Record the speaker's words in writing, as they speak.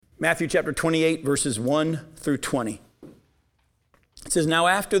Matthew chapter 28, verses 1 through 20. It says, "Now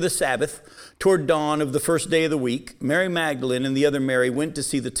after the Sabbath, toward dawn of the first day of the week, Mary Magdalene and the other Mary went to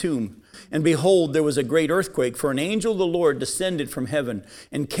see the tomb. And behold, there was a great earthquake, for an angel of the Lord descended from heaven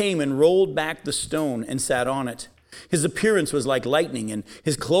and came and rolled back the stone and sat on it. His appearance was like lightning, and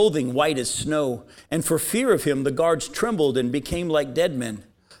his clothing white as snow. And for fear of him, the guards trembled and became like dead men.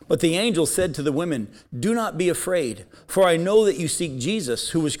 But the angel said to the women, 'Do not be afraid, for I know that you seek Jesus,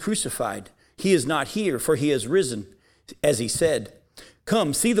 who was crucified. He is not here, for he has risen, as he said.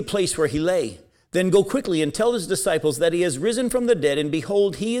 Come, see the place where he lay. Then go quickly and tell his disciples that he has risen from the dead, and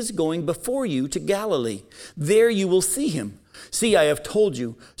behold, he is going before you to Galilee. There you will see him. See, I have told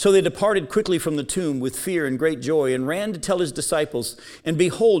you.' So they departed quickly from the tomb with fear and great joy, and ran to tell his disciples. And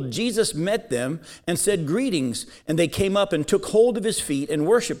behold, Jesus met them and said, 'Greetings.' And they came up and took hold of his feet and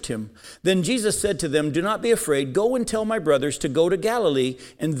worshipped him. Then Jesus said to them, 'Do not be afraid. Go and tell my brothers to go to Galilee,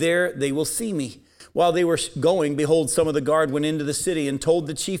 and there they will see me.' While they were going, behold, some of the guard went into the city and told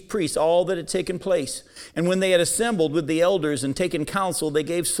the chief priests all that had taken place. And when they had assembled with the elders and taken counsel, they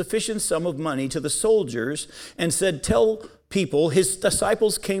gave sufficient sum of money to the soldiers and said, 'Tell people, his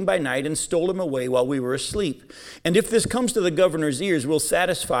disciples came by night and stole him away while we were asleep. And if this comes to the governor's ears, we'll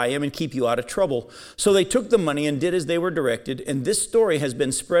satisfy him and keep you out of trouble.' So they took the money and did as they were directed. And this story has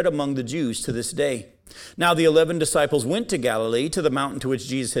been spread among the Jews to this day. Now the 11 disciples went to Galilee, to the mountain to which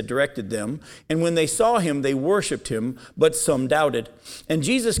Jesus had directed them. And when they saw him, they worshipped him, but some doubted. And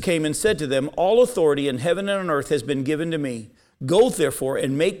Jesus came and said to them, 'All authority in heaven and on earth has been given to me. Go therefore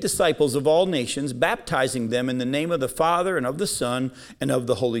and make disciples of all nations, baptizing them in the name of the Father and of the Son and of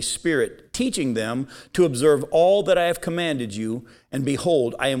the Holy Spirit, teaching them to observe all that I have commanded you. And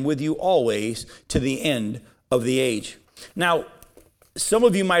behold, I am with you always to the end of the age.'" Now, some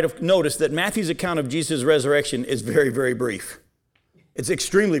of you might have noticed that Matthew's account of Jesus' resurrection is very, very brief. It's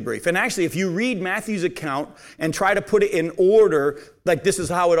extremely brief. And actually, if you read Matthew's account and try to put it in order, like this is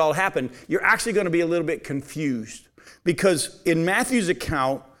how it all happened, you're actually going to be a little bit confused. Because in Matthew's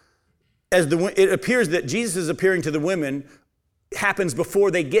account, it appears that Jesus is appearing to the women happens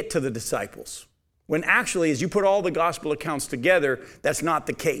before they get to the disciples. When actually, as you put all the gospel accounts together, that's not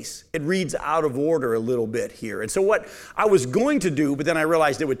the case. It reads out of order a little bit here. And so what I was going to do, but then I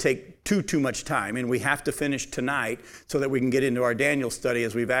realized it would take too much time, and we have to finish tonight so that we can get into our Daniel study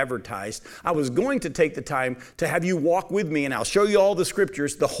as we've advertised. I was going to take the time to have you walk with me, and I'll show you all the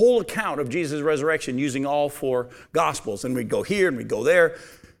scriptures, the whole account of Jesus' resurrection using all 4 gospels. And we'd go here and we'd go there.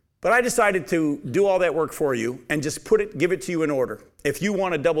 But I decided to do all that work for you and just give it to you in order. If you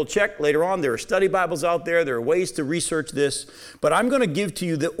want to double check later on, there are study Bibles out there. There are ways to research this. But I'm going to give to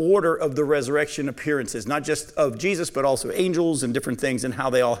you the order of the resurrection appearances, not just of Jesus, but also angels and different things and how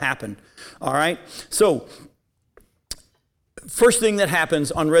they all happen. All right? So, first thing that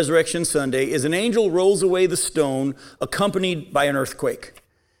happens on Resurrection Sunday is an angel rolls away the stone accompanied by an earthquake.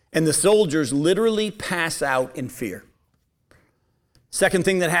 And the soldiers literally pass out in fear. Second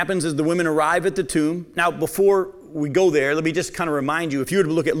thing that happens is the women arrive at the tomb. Now, before we go there, let me just kind of remind you, if you were to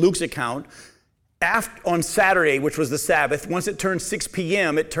look at Luke's account, on Saturday, which was the Sabbath, once it turned 6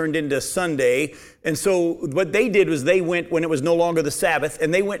 p.m., it turned into Sunday. And so what they did was they went, when it was no longer the Sabbath,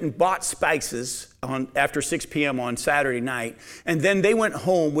 and they went and bought spices after 6 p.m. on Saturday night. And then they went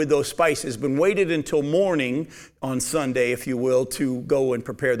home with those spices, but waited until morning on Sunday, if you will, to go and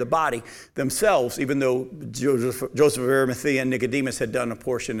prepare the body themselves, even though Joseph of Arimathea and Nicodemus had done a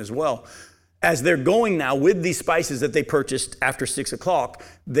portion as well. As they're going now with these spices that they purchased after 6 o'clock,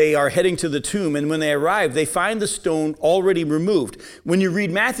 they are heading to the tomb. And when they arrive, they find the stone already removed. When you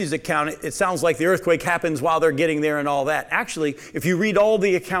read Matthew's account, it sounds like the earthquake happens while they're getting there and all that. Actually, if you read all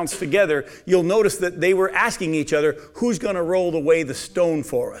the accounts together, you'll notice that they were asking each other, who's going to roll away the stone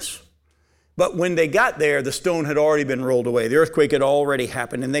for us? But when they got there, the stone had already been rolled away. The earthquake had already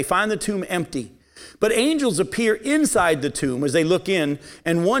happened, and they find the tomb empty. But angels appear inside the tomb as they look in,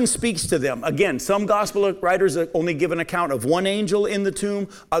 and one speaks to them. Again, some gospel writers only give an account of one angel in the tomb.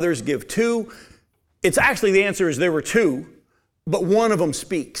 Others give 2. It's actually, the answer is there were 2, but one of them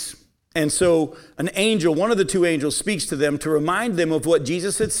speaks. And so one of the 2 angels speaks to them to remind them of what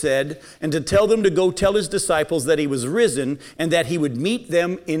Jesus had said and to tell them to go tell his disciples that he was risen and that he would meet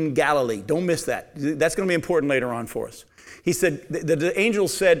them in Galilee. Don't miss that. That's going to be important later on for us. He said, the angel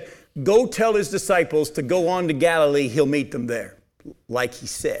said, go tell his disciples to go on to Galilee. He'll meet them there, like he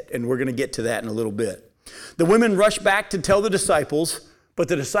said. And we're going to get to that in a little bit. The women rush back to tell the disciples, but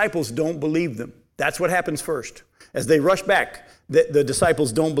the disciples don't believe them. That's what happens first. As they rush back, the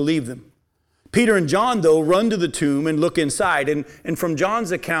disciples don't believe them. Peter and John, though, run to the tomb and look inside. And from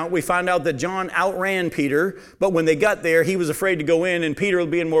John's account, we find out that John outran Peter, but when they got there, he was afraid to go in, and Peter,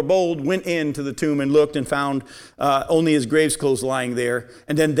 being more bold, went into the tomb and looked and found only his grave's clothes lying there.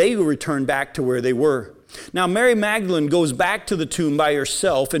 And then they returned back to where they were. Now, Mary Magdalene goes back to the tomb by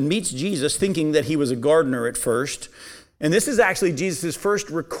herself and meets Jesus, thinking that he was a gardener at first. And this is actually Jesus' first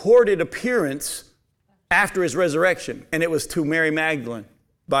recorded appearance after his resurrection, and it was to Mary Magdalene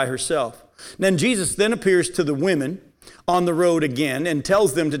by herself. Then Jesus then appears to the women on the road again and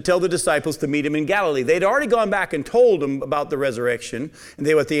tells them to tell the disciples to meet him in Galilee. They'd already gone back and told them about the resurrection and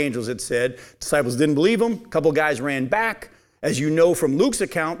what the angels had said. Disciples didn't believe them. A couple guys ran back. As you know from Luke's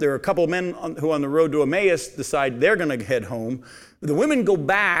account, there are a couple of men who on the road to Emmaus decide they're going to head home. The women go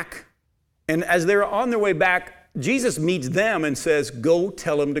back, and as they're on their way back, Jesus meets them and says, go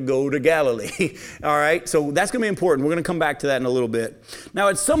tell them to go to Galilee. All right, so that's going to be important. We're going to come back to that in a little bit. Now,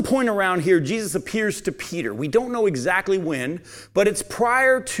 at some point around here, Jesus appears to Peter. We don't know exactly when, but it's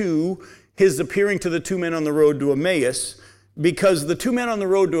prior to his appearing to the two men on the road to Emmaus, because the two men on the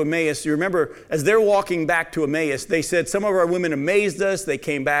road to Emmaus, you remember, as they're walking back to Emmaus, they said, some of our women amazed us. They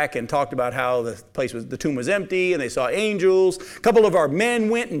came back and talked about how the tomb was empty, and they saw angels. A couple of our men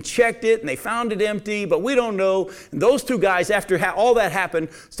went and checked it, and they found it empty, but we don't know. And those two guys, after all that happened,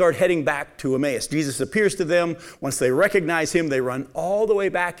 start heading back to Emmaus. Jesus appears to them. Once they recognize him, they run all the way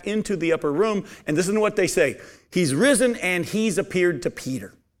back into the upper room, and this is what they say. He's risen, and he's appeared to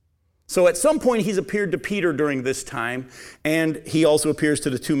Peter. So at some point, he's appeared to Peter during this time, and he also appears to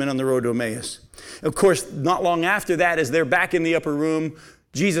the two men on the road to Emmaus. Of course, not long after that, as they're back in the upper room,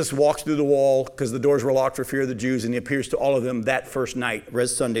 Jesus walks through the wall because the doors were locked for fear of the Jews, and he appears to all of them that first night,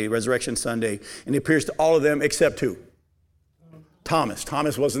 Resurrection Sunday, and he appears to all of them except who? Thomas.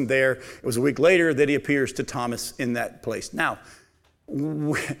 Thomas wasn't there. It was a week later that he appears to Thomas in that place. Now,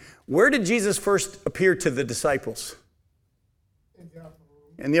 where did Jesus first appear to the disciples?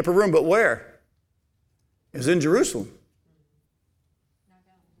 In the upper room, but where? It was in Jerusalem.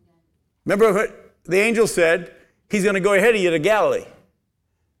 Remember what the angel said? He's going to go ahead of you to Galilee.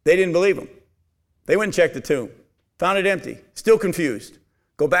 They didn't believe him. They went and checked the tomb. Found it empty. Still confused.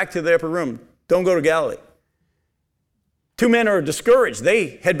 Go back to the upper room. Don't go to Galilee. Two men are discouraged.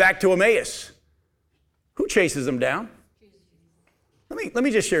 They head back to Emmaus. Who chases them down? Let me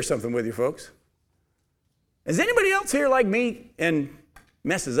just share something with you, folks. Is anybody else here like me and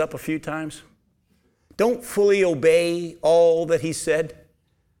messes up a few times? Don't fully obey all that he said.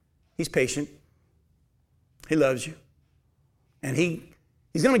 He's patient. He loves you. And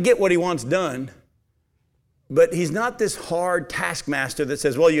he's going to get what he wants done. But he's not this hard taskmaster that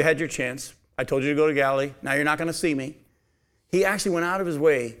says, well, you had your chance. I told you to go to Galilee. Now you're not going to see me. He actually went out of his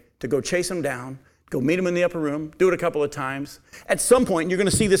way to go chase them down, go meet them in the upper room, do it a couple of times. At some point, you're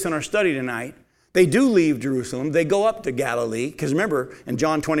going to see this in our study tonight, they do leave Jerusalem. They go up to Galilee. Because remember, in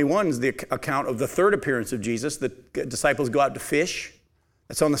John 21 is the account of the third appearance of Jesus. The disciples go out to fish.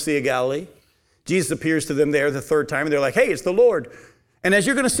 That's on the Sea of Galilee. Jesus appears to them there the third time, and they're like, hey, it's the Lord. And as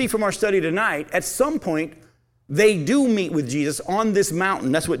you're going to see from our study tonight, at some point, they do meet with Jesus on this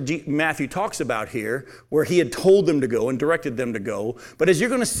mountain. That's what Matthew talks about here, where he had told them to go and directed them to go. But as you're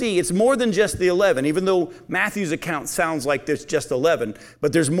going to see, it's more than just the 11, even though Matthew's account sounds like there's just 11.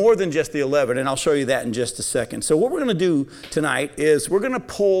 But there's more than just the 11, and I'll show you that in just a second. So what we're going to do tonight is we're going to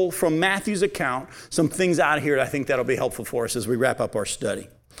pull from Matthew's account some things out of here that I think that'll be helpful for us as we wrap up our study.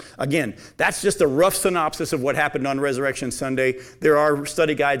 Again, that's just a rough synopsis of what happened on Resurrection Sunday. There are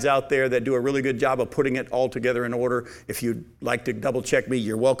study guides out there that do a really good job of putting it all together in order. If you'd like to double check me,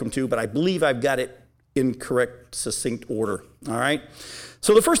 you're welcome to, but I believe I've got it in correct, succinct order. All right?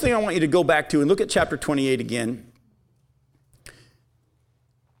 So the first thing I want you to go back to and look at chapter 28 again.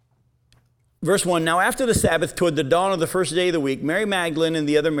 Verse 1, now after the Sabbath, toward the dawn of the first day of the week, Mary Magdalene and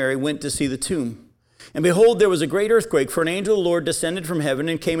the other Mary went to see the tomb. And behold, there was a great earthquake, for an angel of the Lord descended from heaven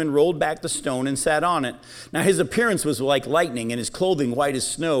and came and rolled back the stone and sat on it. Now his appearance was like lightning, and his clothing white as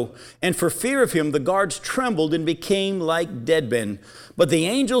snow. And for fear of him, the guards trembled and became like dead men. But the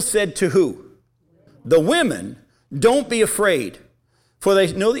angel said to who? The women, don't be afraid, for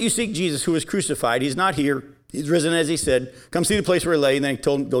they know that you seek Jesus who was crucified. He's not here. He's risen as he said. Come see the place where he lay. And then he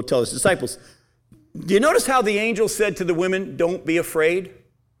told him, go tell his disciples. Do you notice how the angel said to the women, don't be afraid?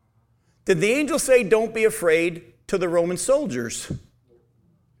 Did the angel say, don't be afraid to the Roman soldiers?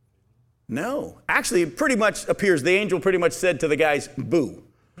 No. Actually, it pretty much appears the angel pretty much said to the guys, boo.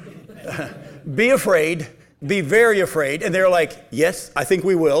 Be afraid. Be very afraid. And they're like, yes, I think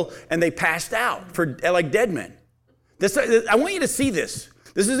we will. And they passed out for like dead men. I want you to see this.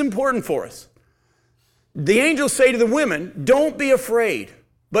 This is important for us. The angels say to the women, don't be afraid.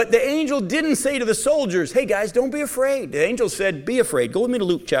 But the angel didn't say to the soldiers, hey guys, don't be afraid. The angel said, be afraid. Go with me to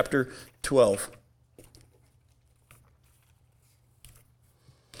Luke chapter 12.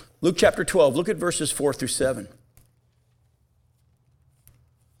 Luke chapter 12, look at verses 4 through 7.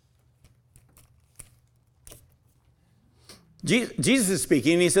 Jesus is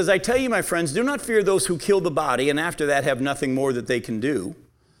speaking, and he says, I tell you, my friends, do not fear those who kill the body, and after that have nothing more that they can do.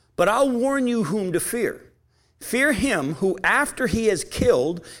 But I'll warn you whom to fear. Fear him who, after he has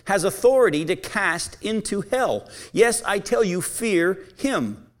killed, has authority to cast into hell. Yes, I tell you, fear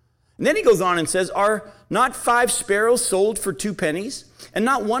him. And then he goes on and says, are not 5 sparrows sold for 2 pennies? And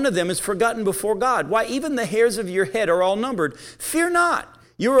not one of them is forgotten before God. Why, even the hairs of your head are all numbered. Fear not.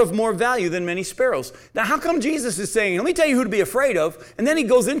 You're of more value than many sparrows. Now, how come Jesus is saying, let me tell you who to be afraid of, and then he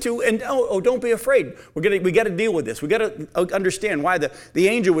goes into, and don't be afraid. We got to deal with this. We got to understand why the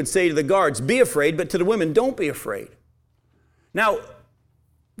angel would say to the guards, be afraid, but to the women, don't be afraid. Now,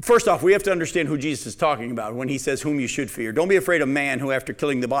 first off, we have to understand who Jesus is talking about when he says whom you should fear. Don't be afraid of man who after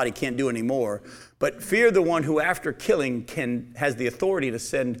killing the body can't do any more, but fear the one who after killing has the authority to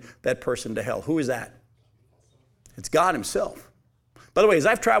send that person to hell. Who is that? It's God himself. By the way, as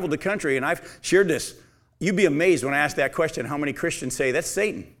I've traveled the country and I've shared this, you'd be amazed when I ask that question how many Christians say, that's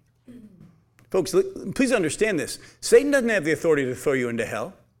Satan. Folks, please understand this. Satan doesn't have the authority to throw you into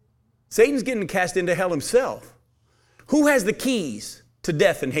hell. Satan's getting cast into hell himself. Who has the keys to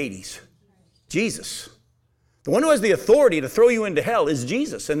death and Hades? Jesus. The one who has the authority to throw you into hell is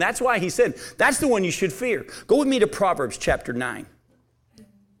Jesus. And that's why he said, that's the one you should fear. Go with me to Proverbs chapter 9.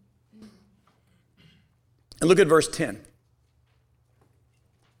 And look at verse 10.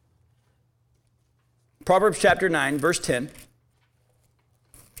 Proverbs chapter 9, verse 10.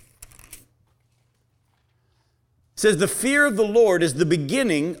 Says, the fear of the Lord is the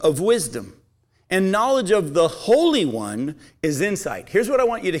beginning of wisdom, and knowledge of the Holy One is insight. Here's what I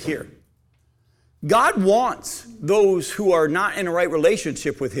want you to hear. God wants those who are not in a right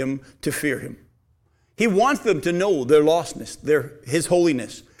relationship with him to fear him. He wants them to know their lostness, his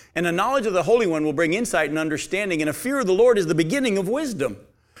holiness. And the knowledge of the Holy One will bring insight and understanding, and a fear of the Lord is the beginning of wisdom.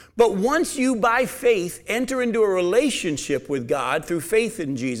 But once you, by faith, enter into a relationship with God through faith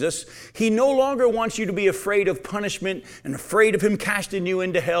in Jesus, he no longer wants you to be afraid of punishment and afraid of him casting you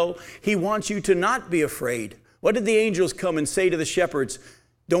into hell. He wants you to not be afraid. What did the angels come and say to the shepherds?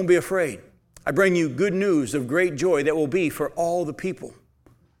 Don't be afraid. I bring you good news of great joy that will be for all the people.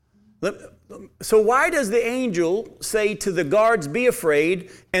 So why does the angel say to the guards, be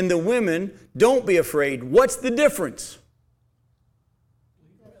afraid, and the women, don't be afraid? What's the difference?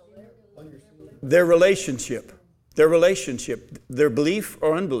 Their relationship, their belief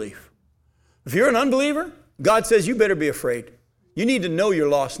or unbelief. If you're an unbeliever, God says you better be afraid. You need to know your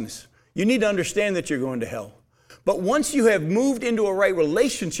lostness. You need to understand that you're going to hell. But once you have moved into a right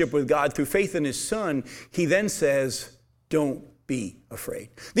relationship with God through faith in his Son, he then says, don't be afraid.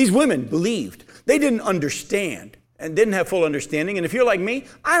 These women believed. They didn't understand and didn't have full understanding. And if you're like me,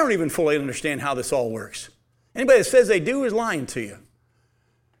 I don't even fully understand how this all works. Anybody that says they do is lying to you.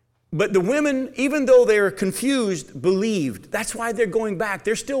 But the women, even though they're confused, believed. That's why they're going back.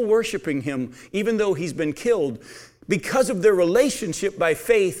 They're still worshiping him, even though he's been killed. Because of their relationship by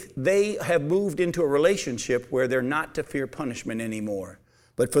faith, they have moved into a relationship where they're not to fear punishment anymore.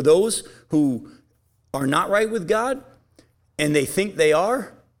 But for those who are not right with God, and they think they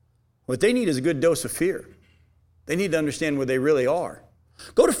are, what they need is a good dose of fear. They need to understand where they really are.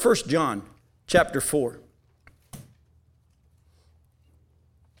 Go to 1 John chapter 4.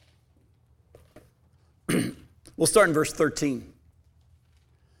 We'll start in verse 13.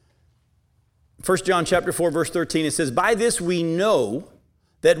 1 John chapter 4, verse 13, it says, by this we know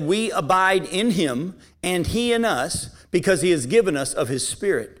that we abide in him and he in us, because he has given us of his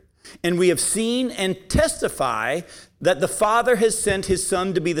Spirit. And we have seen and testify that the Father has sent his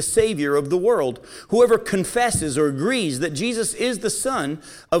Son to be the Savior of the world. Whoever confesses or agrees that Jesus is the Son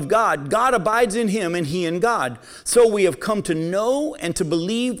of God, God abides in him and he in God. So we have come to know and to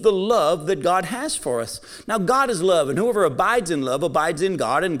believe the love that God has for us. Now God is love, and whoever abides in love abides in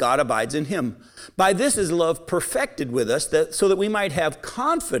God, and God abides in him. By this is love perfected with us, so that we might have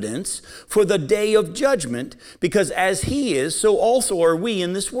confidence for the day of judgment, because as he is, so also are we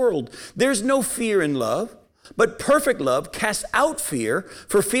in this world. There's no fear in love, but perfect love casts out fear,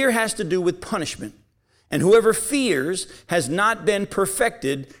 for fear has to do with punishment. And whoever fears has not been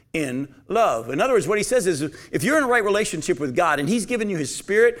perfected in love. In other words, what he says is, if you're in a right relationship with God and he's given you his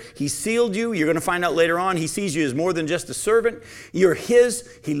Spirit, he sealed you, you're going to find out later on, he sees you as more than just a servant. You're his,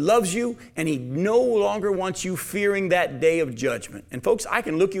 he loves you, and he no longer wants you fearing that day of judgment. And folks, I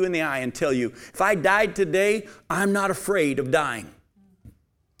can look you in the eye and tell you, if I died today, I'm not afraid of dying.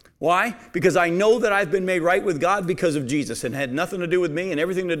 Why? Because I know that I've been made right with God because of Jesus and had nothing to do with me and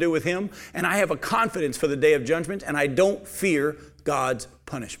everything to do with him. And I have a confidence for the day of judgment, and I don't fear God's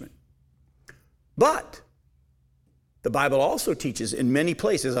punishment. But the Bible also teaches in many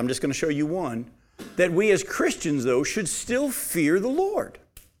places, I'm just going to show you one, that we as Christians, though, should still fear the Lord.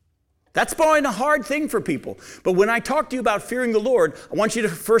 That's probably a hard thing for people. But when I talk to you about fearing the Lord, I want you to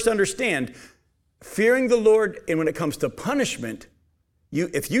first understand, fearing the Lord, and when it comes to punishment,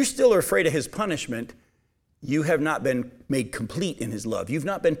 if you still are afraid of his punishment, you have not been made complete in his love. You've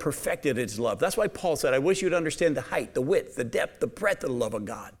not been perfected in his love. That's why Paul said, I wish you'd understand the height, the width, the depth, the breadth of the love of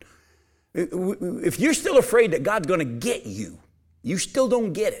God. If you're still afraid that God's going to get you, you still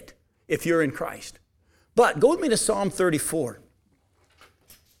don't get it if you're in Christ. But go with me to Psalm 34.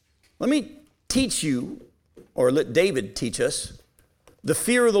 Let me teach you, or let David teach us, the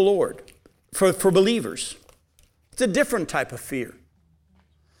fear of the Lord for believers. It's a different type of fear.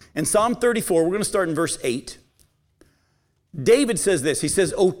 In Psalm 34, we're going to start in verse 8. David says this. He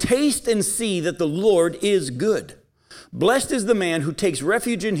says, "Oh, taste and see that the Lord is good. Blessed is the man who takes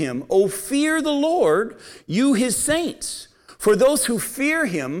refuge in him. Oh, fear the Lord, you his saints. For those who fear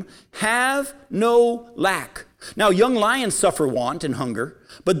him have no lack." Now, young lions suffer want and hunger,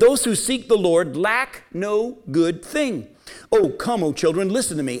 but those who seek the Lord lack no good thing. Oh, come, O children,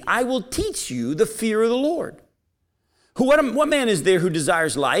 listen to me. I will teach you the fear of the Lord. What man is there who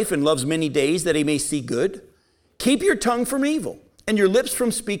desires life and loves many days that he may see good? Keep your tongue from evil and your lips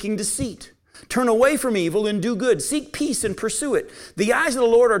from speaking deceit. Turn away from evil and do good. Seek peace and pursue it. The eyes of the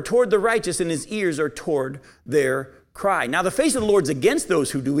Lord are toward the righteous, and his ears are toward their cry. Now the face of the Lord is against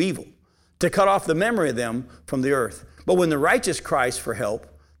those who do evil, to cut off the memory of them from the earth. But when the righteous cries for help,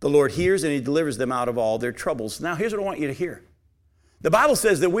 the Lord hears and he delivers them out of all their troubles. Now here's what I want you to hear. The Bible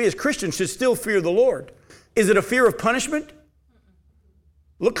says that we as Christians should still fear the Lord. Is it a fear of punishment?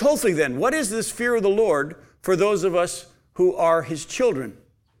 Look closely then. What is this fear of the Lord for those of us who are his children?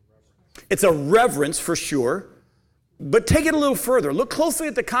 It's a reverence for sure, but take it a little further. Look closely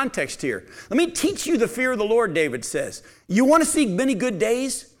at the context here. Let me teach you the fear of the Lord, David says. You want to seek many good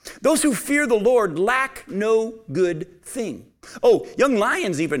days? Those who fear the Lord lack no good thing. Oh, young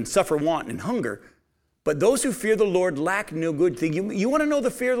lions even suffer want and hunger, but those who fear the Lord lack no good thing. You want to know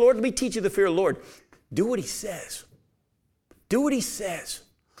the fear of the Lord? Let me teach you the fear of the Lord. Do what he says. Do what he says.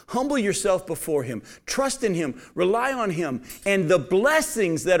 Humble yourself before him. Trust in him. Rely on him. And the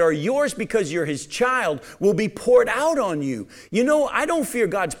blessings that are yours because you're his child will be poured out on you. You know, I don't fear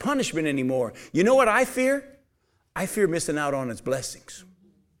God's punishment anymore. You know what I fear? I fear missing out on his blessings.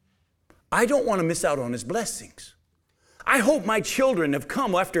 I don't want to miss out on his blessings. I hope my children have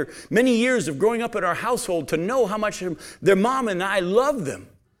come after many years of growing up in our household to know how much their mom and I love them.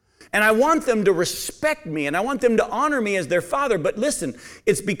 And I want them to respect me, and I want them to honor me as their father. But listen,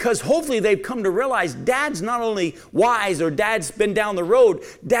 it's because hopefully they've come to realize Dad's not only wise or Dad's been down the road,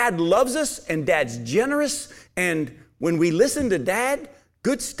 Dad loves us and Dad's generous. And when we listen to Dad,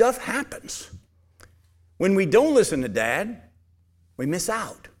 good stuff happens. When we don't listen to Dad, we miss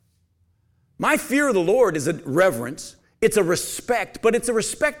out. My fear of the Lord is a reverence. It's a respect, but it's a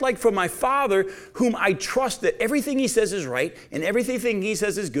respect like for my Father, whom I trust that everything he says is right and everything he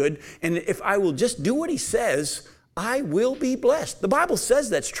says is good. And if I will just do what he says, I will be blessed. The Bible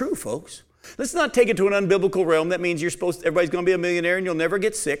says that's true, folks. Let's not take it to an unbiblical realm. That means everybody's going to be a millionaire and you'll never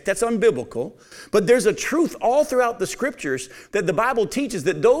get sick. That's unbiblical. But there's a truth all throughout the scriptures that the Bible teaches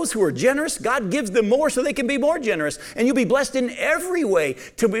that those who are generous, God gives them more so they can be more generous. And you'll be blessed in every way,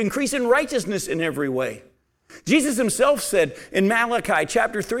 to increase in righteousness in every way. Jesus himself said in Malachi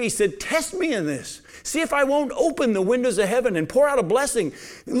chapter 3, he said, test me in this. See if I won't open the windows of heaven and pour out a blessing.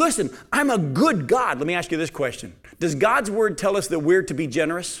 Listen, I'm a good God. Let me ask you this question. Does God's word tell us that we're to be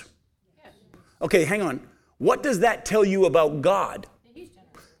generous? Yes. Okay, hang on. What does that tell you about God?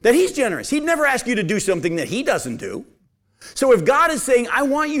 That he's generous. He'd never ask you to do something that he doesn't do. So if God is saying, I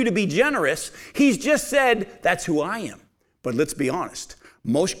want you to be generous, he's just said, that's who I am. But let's be honest.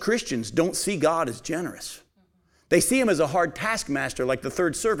 Most Christians don't see God as generous. They see him as a hard taskmaster, like the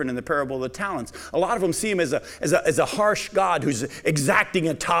third servant in the parable of the talents. A lot of them see him as a harsh God who's exacting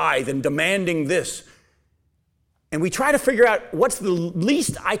a tithe and demanding this. And we try to figure out what's the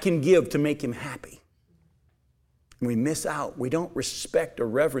least I can give to make him happy. And we miss out. We don't respect or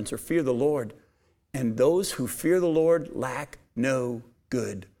reverence or fear the Lord. And those who fear the Lord lack no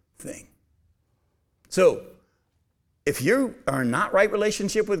good thing. So, if you are in not right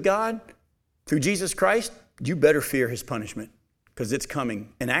relationship with God through Jesus Christ, you better fear his punishment because it's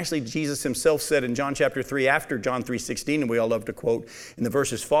coming. And actually, Jesus himself said in John chapter 3, after John 3:16, and we all love to quote, in the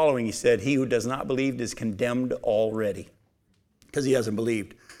verses following, he said, he who does not believe is condemned already because he hasn't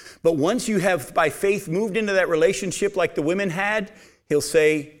believed. But once you have, by faith, moved into that relationship like the women had, he'll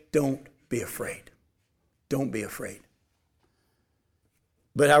say, don't be afraid. Don't be afraid.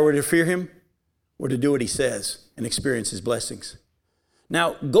 But how we're to fear him? We're to do what he says and experience his blessings.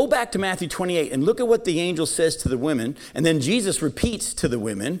 Now, go back to Matthew 28 and look at what the angel says to the women, and then Jesus repeats to the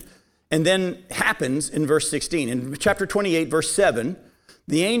women, and then happens in verse 16. In chapter 28, verse 7,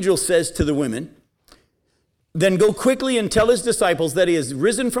 the angel says to the women, then go quickly and tell his disciples that he is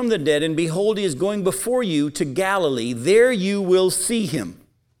risen from the dead, and behold, he is going before you to Galilee. There you will see him.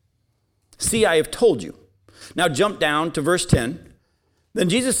 See, I have told you. Now jump down to verse 10. Then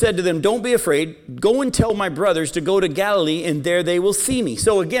Jesus said to them, don't be afraid. Go and tell my brothers to go to Galilee, and there they will see me.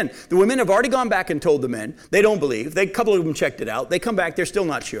 So again, the women have already gone back and told the men. They don't believe. A couple of them checked it out. They come back. They're still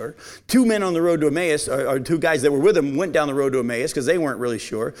not sure. Two men on the road to Emmaus, or two guys that were with them, went down the road to Emmaus because they weren't really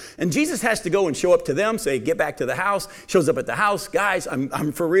sure. And Jesus has to go and show up to them, say, get back to the house. Shows up at the house. Guys,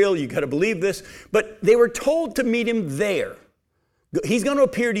 I'm for real. You got to believe this. But they were told to meet him there. He's going to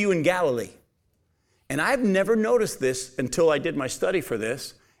appear to you in Galilee. And I've never noticed this until I did my study for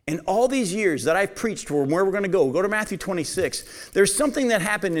this. In all these years that I've preached for where we're going to go to Matthew 26. There's something that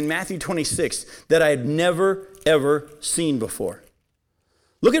happened in Matthew 26 that I had never, ever seen before.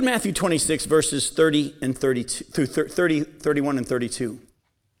 Look at Matthew 26, verses 30 and 32, through 31 and 32.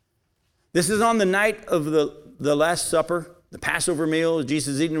 This is on the night of the Last Supper, the Passover meal.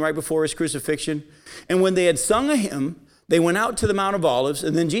 Jesus is eating right before his crucifixion. And when they had sung a hymn, they went out to the Mount of Olives,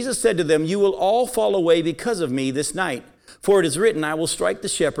 and then Jesus said to them, you will all fall away because of me this night. For it is written, I will strike the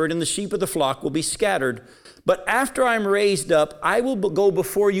shepherd, and the sheep of the flock will be scattered. But after I'm raised up, I will go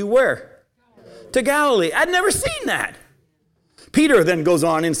before you where? To Galilee. I'd never seen that. Peter then goes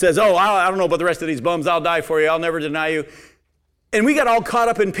on and says, I don't know about the rest of these bums. I'll die for you. I'll never deny you. And we got all caught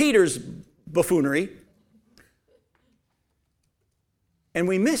up in Peter's buffoonery. And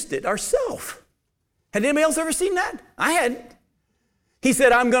we missed it ourselves. Had anybody else ever seen that? I hadn't. He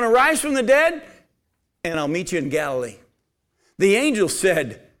said, I'm going to rise from the dead, and I'll meet you in Galilee. The angel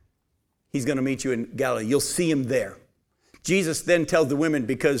said, he's going to meet you in Galilee. You'll see him there. Jesus then tells the women,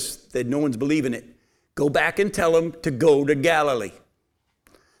 because no one's believing it, go back and tell them to go to Galilee.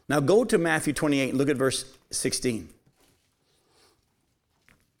 Now go to Matthew 28 and look at verse 16.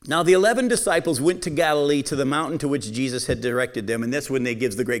 Now the 11 disciples went to Galilee, to the mountain to which Jesus had directed them. And that's when they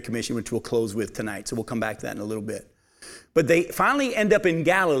gives the Great Commission, which we'll close with tonight. So we'll come back to that in a little bit. But they finally end up in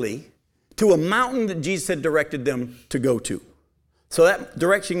Galilee, to a mountain that Jesus had directed them to go to. So that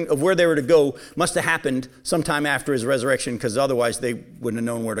direction of where they were to go must have happened sometime after his resurrection, because otherwise they wouldn't have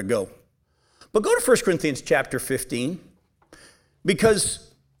known where to go. But go to 1 Corinthians chapter 15,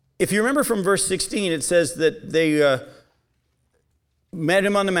 because if you remember from verse 16, it says that they met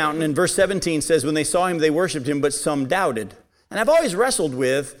him on the mountain, and verse 17 says when they saw him, they worshiped him, but some doubted. And I've always wrestled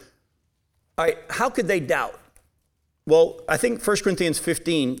with, all right, how could they doubt? Well, I think 1 Corinthians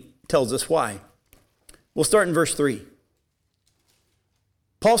 15 tells us why. We'll start in verse 3.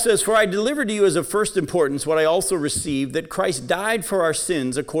 Paul says, for I delivered to you as of first importance what I also received, that Christ died for our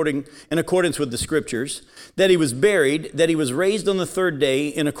sins in accordance with the Scriptures, that he was buried, that he was raised on the third day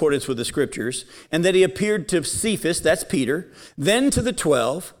in accordance with the Scriptures, and that he appeared to Cephas, that's Peter, then to the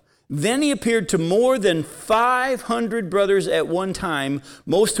 12. Then he appeared to more than 500 brothers at one time,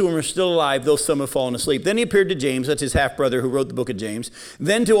 most of whom are still alive, though some have fallen asleep. Then he appeared to James, that's his half-brother who wrote the book of James.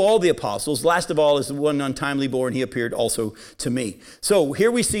 Then to all the apostles. Last of all is the one untimely born. He appeared also to me. So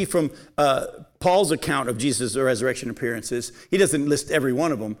here we see from Paul's account of Jesus' resurrection appearances, he doesn't list every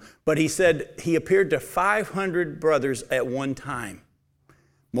one of them, but he said he appeared to 500 brothers at one time.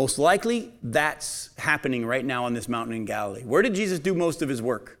 Most likely, that's happening right now on this mountain in Galilee. Where did Jesus do most of his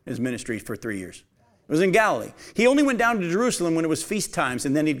work, his ministry for 3 years? It was in Galilee. He only went down to Jerusalem when it was feast times,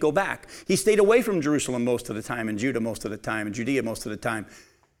 and then he'd go back. He stayed away from Jerusalem most of the time, and Judah most of the time, and Judea most of the time.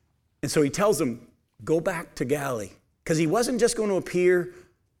 And so he tells them, go back to Galilee. Because he wasn't just going to appear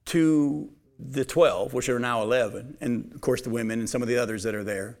to the 12, which are now 11, and of course the women and some of the others that are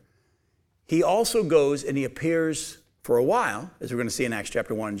there. He also goes and he appears for a while, as we're going to see in Acts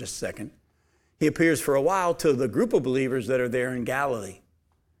chapter 1 in just a second. He appears for a while to the group of believers that are there in Galilee.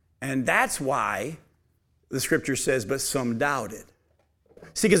 And that's why the scripture says, but some doubted.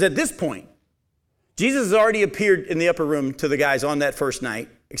 See, because at this point, Jesus has already appeared in the upper room to the guys on that first night,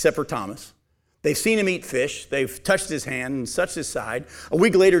 except for Thomas. They've seen him eat fish. They've touched his hand and touched his side. A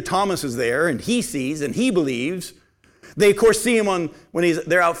week later, Thomas is there, and he sees and he believes. They, of course, see him when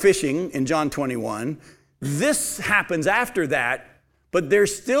they're out fishing in John 21. This happens after that, but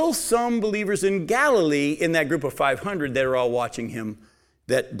there's still some believers in Galilee in that group of 500 that are all watching him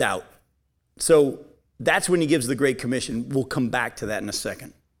that doubt. So that's when he gives the Great Commission. We'll come back to that in a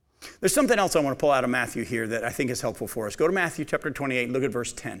second. There's something else I want to pull out of Matthew here that I think is helpful for us. Go to Matthew chapter 28, look at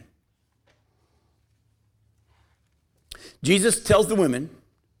verse 10. Jesus tells the women,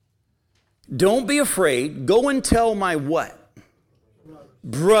 don't be afraid. Go and tell my what?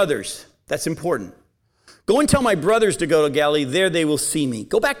 Brothers. That's important. Go and tell my brothers to go to Galilee. There they will see me.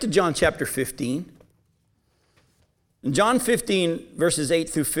 Go back to John chapter 15. In John 15, verses 8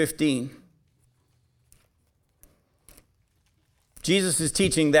 through 15, Jesus is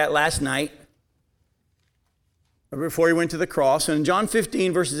teaching that last night before he went to the cross. And in John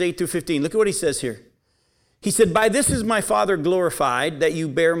 15, verses 8 through 15, look at what he says here. He said, by this is my Father glorified, that you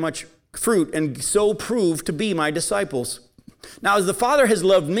bear much fruit and so prove to be my disciples. Now, as the Father has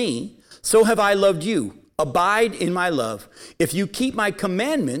loved me, so have I loved you. Abide in my love. If you keep my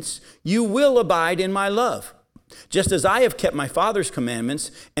commandments, you will abide in my love, just as I have kept my Father's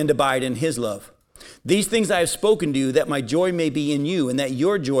commandments and abide in his love. These things I have spoken to you, that my joy may be in you and that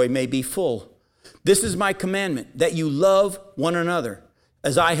your joy may be full. This is my commandment, that you love one another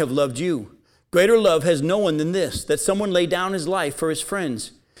as I have loved you. Greater love has no one than this, that someone lay down his life for his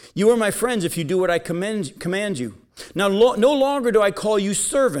friends. You are my friends if you do what I command you. Now, no longer do I call you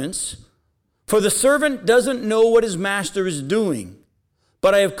servants, for the servant doesn't know what his master is doing.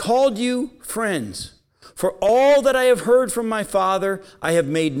 But I have called you friends. For all that I have heard from my Father, I have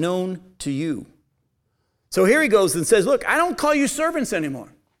made known to you. So here he goes and says, look, I don't call you servants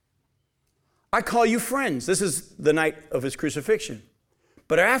anymore. I call you friends. This is the night of his crucifixion.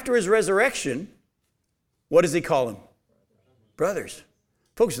 But after his resurrection, what does he call them? Brothers.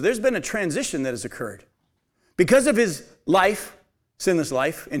 Folks, there's been a transition that has occurred. Because of his life, sinless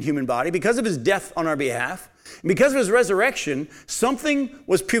life in human body, because of his death on our behalf, and because of his resurrection, something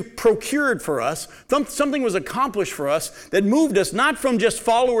was procured for us, something was accomplished for us that moved us not from just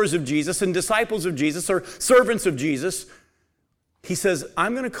followers of Jesus and disciples of Jesus or servants of Jesus. He says,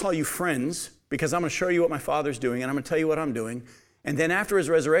 I'm going to call you friends because I'm going to show you what my Father's doing and I'm going to tell you what I'm doing. And then after his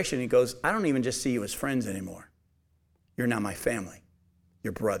resurrection, he goes, I don't even just see you as friends anymore. You're now my family.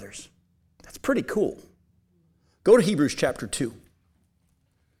 You're brothers. That's pretty cool. Go to Hebrews chapter 2.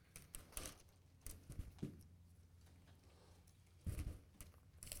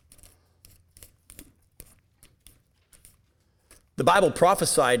 The Bible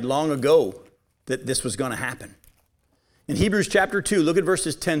prophesied long ago that this was going to happen. In Hebrews chapter 2, look at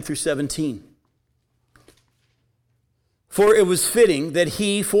verses 10 through 17. For it was fitting that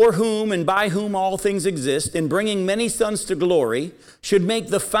he, for whom and by whom all things exist, in bringing many sons to glory, should make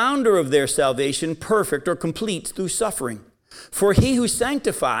the founder of their salvation perfect or complete through suffering. For he who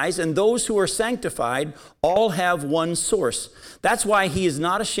sanctifies and those who are sanctified all have one source. That's why he is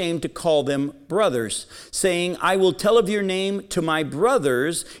not ashamed to call them brothers, saying, I will tell of your name to my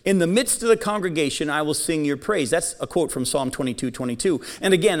brothers. In the midst of the congregation, I will sing your praise. That's a quote from Psalm 22:22.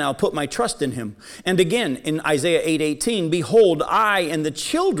 And again, I'll put my trust in him. And again, in Isaiah 8:18, behold, I and the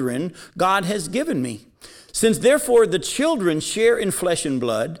children God has given me. Since therefore the children share in flesh and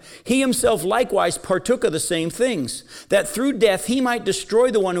blood, he himself likewise partook of the same things, that through death he might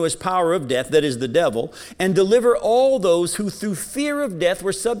destroy the one who has power of death, that is the devil, and deliver all those who through fear of death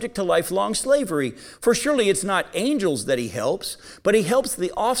were subject to lifelong slavery. For surely it's not angels that he helps, but he helps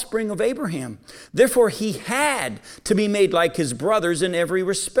the offspring of Abraham. Therefore he had to be made like his brothers in every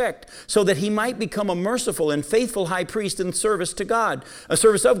respect, so that he might become a merciful and faithful high priest in service to God, a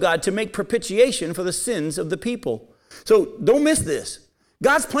service of God, to make propitiation for the sins of the people. So don't miss this.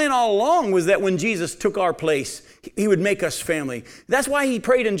 God's plan all along was that when Jesus took our place, he would make us family. That's why he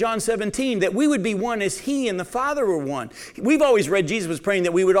prayed in John 17 that we would be one as he and the Father were one. We've always read Jesus was praying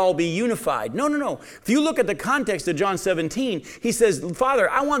that we would all be unified. No. If you look at the context of John 17, he says, Father,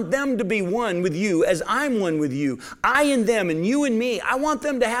 I want them to be one with you as I'm one with you. I and them and you and me. I want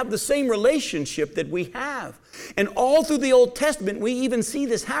them to have the same relationship that we have. And all through the Old Testament, we even see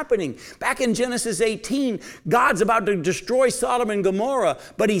this happening. Back in Genesis 18, God's about to destroy Sodom and Gomorrah,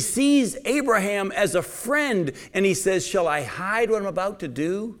 but he sees Abraham as a friend, and he says, shall I hide what I'm about to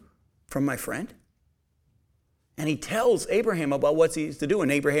do from my friend? And he tells Abraham about what he's to do. And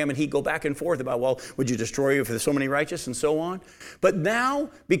Abraham and he go back and forth about, well, would you destroy you for so many righteous and so on? But now,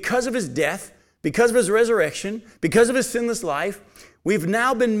 because of his death, because of his resurrection, because of his sinless life, we've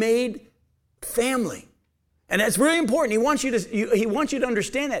now been made family. And that's really important. He wants you to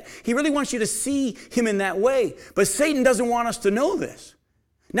understand that. He really wants you to see him in that way. But Satan doesn't want us to know this.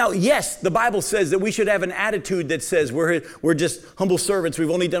 Now, yes, the Bible says that we should have an attitude that says we're just humble servants.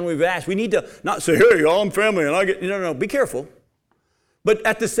 We've only done what we've asked. We need to not say, hey, I'm family, and I get... No. Be careful. But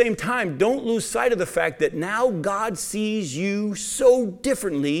at the same time, don't lose sight of the fact that now God sees you so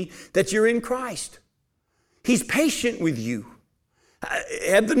differently that you're in Christ. He's patient with you.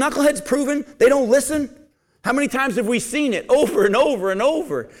 Have the knuckleheads proven they don't listen? How many times have we seen it over and over and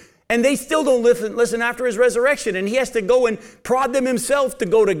over? And they still don't listen after his resurrection. And he has to go and prod them himself to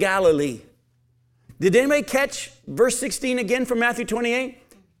go to Galilee. Did anybody catch verse 16 again from Matthew 28?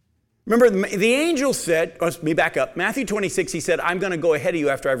 Remember, the angel said, let me back up. Matthew 26, he said, I'm going to go ahead of you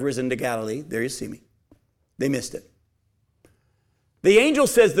after I've risen to Galilee. There you see me. They missed it. The angel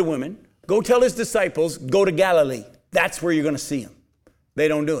says to the women, go tell his disciples, go to Galilee. That's where you're going to see him. They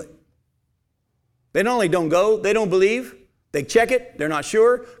don't do it. They not only don't go, they don't believe. They check it. They're not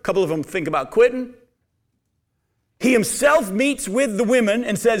sure. A couple of them think about quitting. He himself meets with the women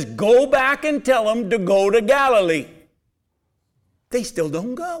and says, go back and tell them to go to Galilee. They still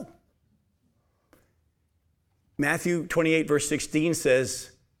don't go. Matthew 28 verse 16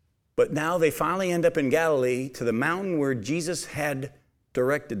 says, but now they finally end up in Galilee to the mountain where Jesus had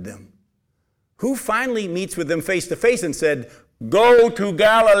directed them. Who finally meets with them face to face and said, go to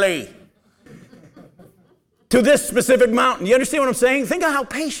Galilee. To this specific mountain. You understand what I'm saying? Think of how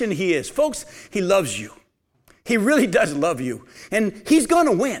patient he is. Folks, he loves you. He really does love you. And he's going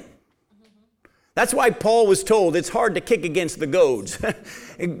to win. That's why Paul was told it's hard to kick against the goads.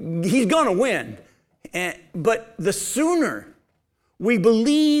 He's going to win. But the sooner we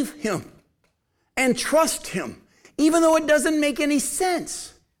believe him and trust him, even though it doesn't make any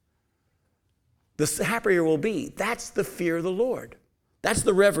sense, the happier we'll be. That's the fear of the Lord. That's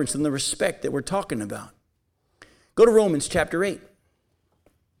the reverence and the respect that we're talking about. Go to Romans chapter 8.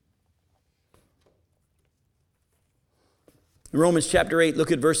 In Romans chapter 8,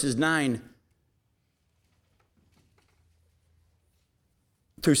 look at verses 9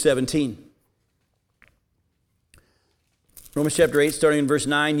 through 17. Romans chapter 8, starting in verse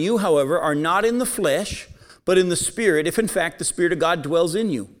 9. You, however, are not in the flesh, but in the Spirit, if in fact the Spirit of God dwells in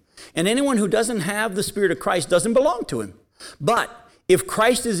you. And anyone who doesn't have the Spirit of Christ doesn't belong to him. But if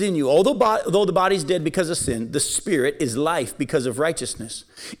Christ is in you, although the body is dead because of sin, the Spirit is life because of righteousness.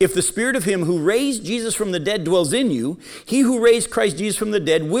 If the Spirit of him who raised Jesus from the dead dwells in you, he who raised Christ Jesus from the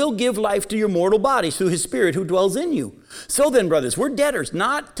dead will give life to your mortal bodies through his Spirit who dwells in you. So then, brothers, we're debtors,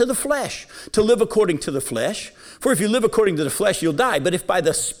 not to the flesh, to live according to the flesh. For if you live according to the flesh, you'll die. But if by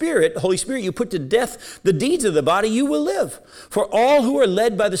the Spirit, Holy Spirit, you put to death the deeds of the body, you will live. For all who are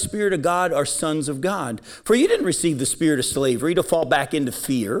led by the Spirit of God are sons of God. For you didn't receive the spirit of slavery to fall back into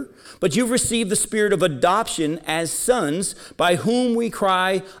fear, but you've received the spirit of adoption as sons, by whom we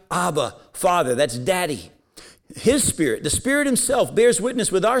cry, Abba, Father. That's Daddy. His Spirit, the Spirit himself, bears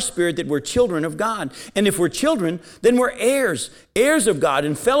witness with our spirit that we're children of God. And if we're children, then we're heirs, heirs of God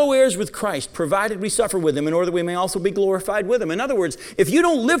and fellow heirs with Christ, provided we suffer with him in order that we may also be glorified with him. In other words, if you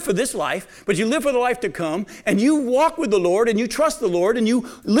don't live for this life, but you live for the life to come, and you walk with the Lord and you trust the Lord and you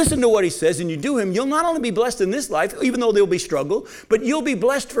listen to what he says and you do him, you'll not only be blessed in this life, even though there'll be struggle, but you'll be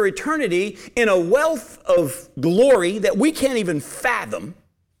blessed for eternity in a wealth of glory that we can't even fathom.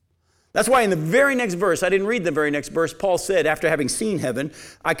 That's why in the very next verse, I didn't read the very next verse, Paul said, after having seen heaven,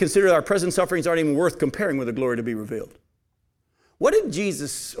 I consider our present sufferings aren't even worth comparing with the glory to be revealed. What did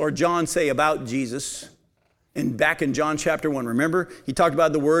Jesus or John say about Jesus back in John chapter 1? Remember, he talked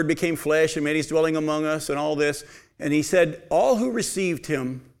about the Word became flesh and made his dwelling among us and all this. And he said, all who received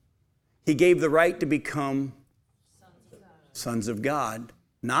him, he gave the right to become sons of God.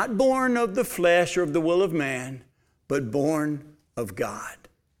 Not born of the flesh or of the will of man, but born of God.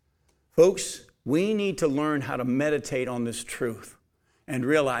 Folks, we need to learn how to meditate on this truth and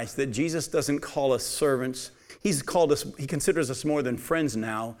realize that Jesus doesn't call us servants. He considers us more than friends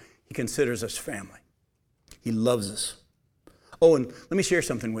now. He considers us family. He loves us. Oh, and let me share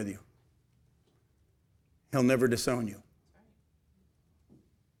something with you. He'll never disown you.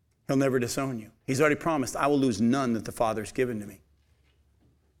 He'll never disown you. He's already promised, I will lose none that the Father has given to me.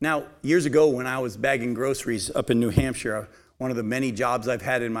 Now, years ago when I was bagging groceries up in New Hampshire, one of the many jobs I've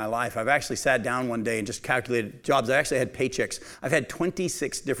had in my life, I've actually sat down one day and just calculated jobs. I actually had paychecks. I've had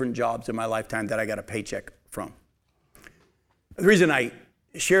 26 different jobs in my lifetime that I got a paycheck from. The reason I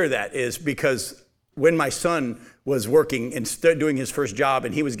share that is because when my son was working and doing his first job,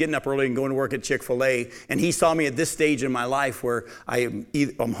 and he was getting up early and going to work at Chick-fil-A, and he saw me at this stage in my life where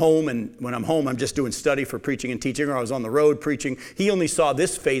I'm home, and when I'm home, I'm just doing study for preaching and teaching, or I was on the road preaching. He only saw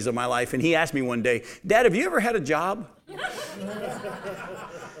this phase of my life, and he asked me one day, Dad, have you ever had a job?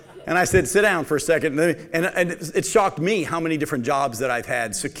 And I said, sit down for a second. And it shocked me how many different jobs that I've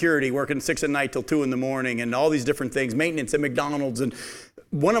had. Security, working 6 at night till 2 in the morning, and all these different things. Maintenance at McDonald's. And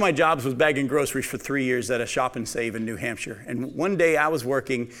one of my jobs was bagging groceries for 3 years at a Shop and Save in New Hampshire. And one day I was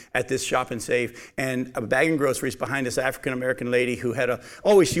working at this Shop and Save, and I was bagging groceries behind this African-American lady who had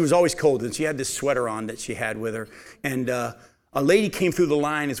she was always cold, and she had this sweater on that she had with her. And A lady came through the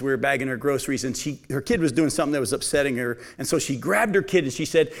line as we were bagging her groceries, and her kid was doing something that was upsetting her. And so she grabbed her kid and she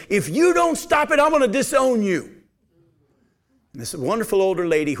said, "If you don't stop it, I'm going to disown you." And this wonderful older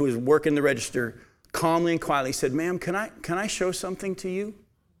lady who was working the register calmly and quietly said, "Ma'am, can I show something to you?"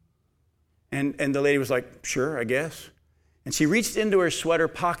 And the lady was like, "Sure, I guess." And she reached into her sweater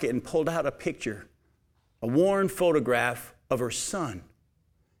pocket and pulled out a picture, a worn photograph of her son.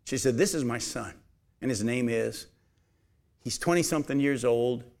 She said, "This is my son, and his name is, he's 20-something years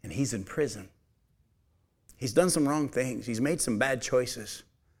old, and he's in prison. He's done some wrong things. He's made some bad choices,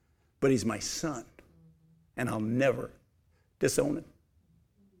 but he's my son, and I'll never disown him."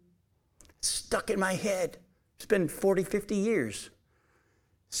 It's stuck in my head. It's been 40, 50 years.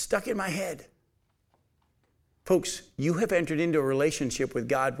 Stuck in my head. Folks, you have entered into a relationship with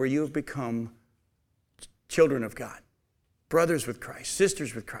God where you have become children of God, brothers with Christ,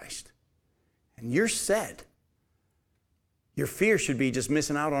 sisters with Christ, and you're set. Your fear should be just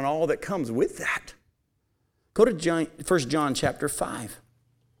missing out on all that comes with that. Go to 1 John chapter 5.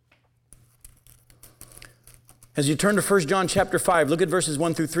 As you turn to 1 John chapter 5, look at verses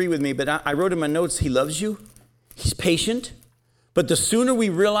 1 through 3 with me. But I wrote in my notes, he loves you. He's patient. But the sooner we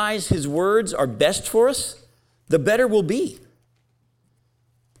realize his words are best for us, the better we'll be.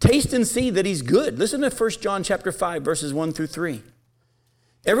 Taste and see that he's good. Listen to 1 John chapter 5, verses 1 through 3.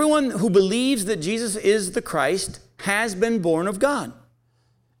 Everyone who believes that Jesus is the Christ has been born of God.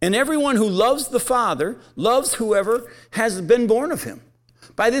 And everyone who loves the Father loves whoever has been born of him.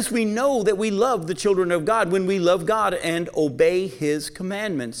 By this we know that we love the children of God, when we love God and obey his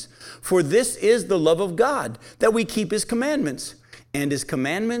commandments. For this is the love of God, that we keep his commandments. And his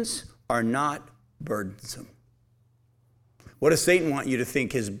commandments are not burdensome. What does Satan want you to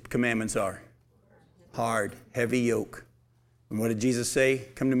think his commandments are? Hard, heavy yoke. And what did Jesus say?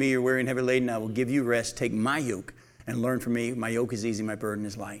 "Come to me, you're weary and heavy laden, I will give you rest. Take my yoke and learn from me. My yoke is easy, my burden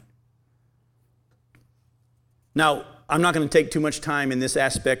is light." Now, I'm not going to take too much time in this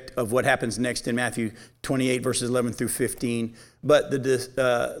aspect of what happens next in Matthew 28, verses 11 through 15. But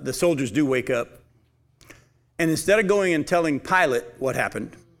the soldiers do wake up. And instead of going and telling Pilate what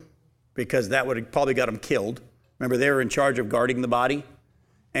happened, because that would have probably got him killed. Remember, they were in charge of guarding the body.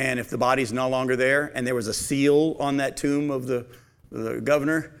 And if the body's no longer there, and there was a seal on that tomb of the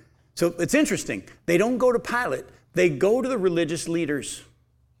governor. So it's interesting. They don't go to Pilate. They go to the religious leaders.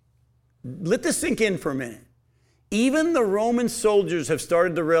 Let this sink in for a minute. Even the Roman soldiers have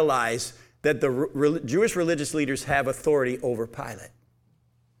started to realize that the Jewish religious leaders have authority over Pilate.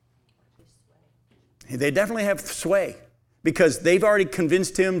 They definitely have sway, because they've already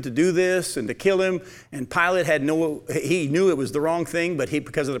convinced him to do this and to kill him. And Pilate he knew it was the wrong thing, but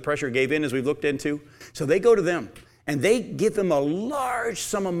because of the pressure, gave in, as we've looked into. So they go to them and they give them a large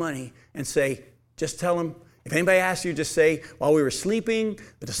sum of money and say, just tell them, if anybody asks you, just say, while we were sleeping,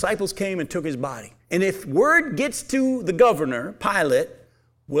 the disciples came and took his body. And if word gets to the governor, Pilate,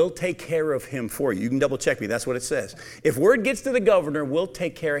 we'll take care of him for you. You can double check me. That's what it says. If word gets to the governor, we'll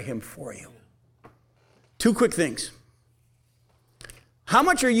take care of him for you. Two quick things. How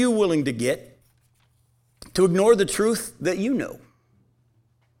much are you willing to get to ignore the truth that you know?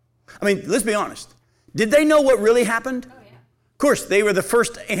 I mean, let's be honest. Did they know what really happened? Oh, yeah. Of course, they were the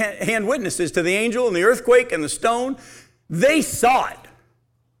first-hand witnesses to the angel and the earthquake and the stone. They saw it.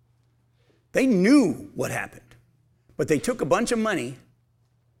 They knew what happened. But they took a bunch of money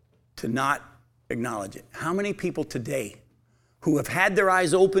to not acknowledge it. How many people today who have had their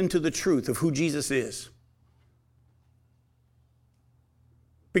eyes open to the truth of who Jesus is,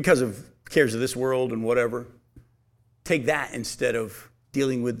 because of cares of this world and whatever, take that instead of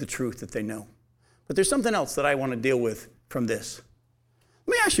dealing with the truth that they know? But there's something else that I want to deal with from this.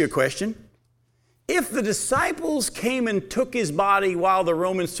 Let me ask you a question. If the disciples came and took his body while the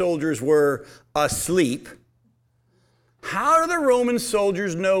Roman soldiers were asleep, how do the Roman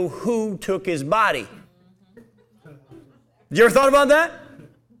soldiers know who took his body? Did you ever thought about that?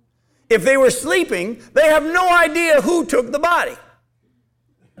 If they were sleeping, they have no idea who took the body.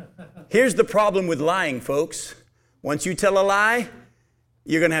 Here's the problem with lying, folks. Once you tell a lie,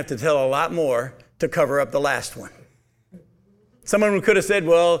 you're going to have to tell a lot more to cover up the last one. Someone could have said,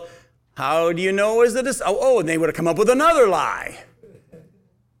 well, how do you know it was the disciple? Oh, and they would have come up with another lie.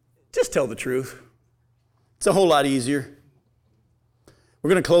 Just tell the truth. It's a whole lot easier. We're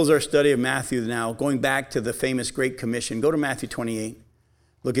going to close our study of Matthew now, going back to the famous Great Commission. Go to Matthew 28.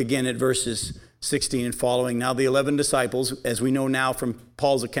 Look again at verses 16 and following. Now the 11 disciples, as we know now from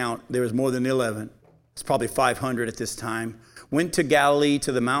Paul's account, there was more than 11. It's probably 500 at this time. Went to Galilee,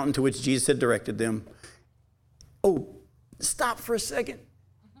 to the mountain to which Jesus had directed them. Oh, stop for a second.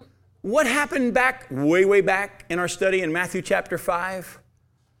 what happened back, way back in our study in Matthew chapter 5?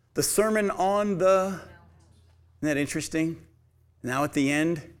 The Sermon on the... Isn't that interesting? Now at the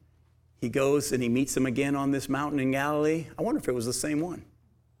end, he goes and he meets them again on this mountain in Galilee. I wonder if it was the same one.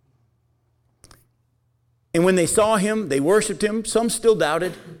 And when they saw him, they worshiped him. Some still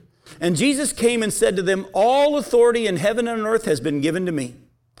doubted. And Jesus came and said to them, all authority in heaven and on earth has been given to me.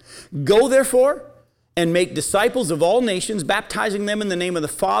 Go therefore and make disciples of all nations, baptizing them in the name of the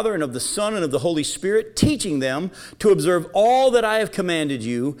Father and of the Son and of the Holy Spirit, teaching them to observe all that I have commanded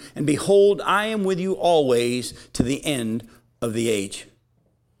you. And behold, I am with you always to the end of the age.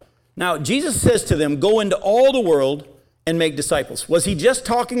 Now, Jesus says to them, go into all the world and make disciples. Was he just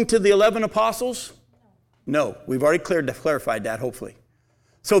talking to the 11 apostles? No, we've already clarified that, hopefully.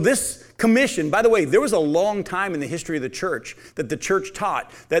 So this commission, by the way, there was a long time in the history of the church that the church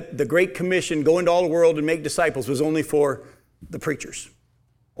taught that the Great Commission, go into all the world and make disciples, was only for the preachers,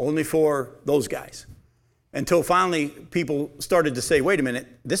 only for those guys. Until finally people started to say, wait a minute,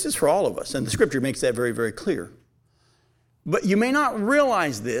 this is for all of us. And the scripture makes that very, very clear. But you may not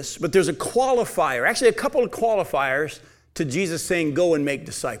realize this, but there's a qualifier, actually a couple of qualifiers to Jesus saying, go and make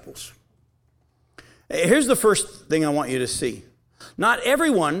disciples. Here's the first thing I want you to see. Not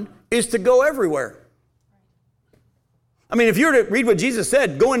everyone is to go everywhere. I mean, if you were to read what Jesus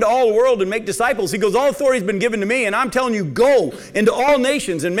said, go into all the world and make disciples. He goes, all authority has been given to me, and I'm telling you, go into all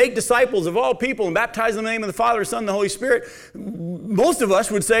nations and make disciples of all people and baptize them in the name of the Father, the Son, and the Holy Spirit. Most of us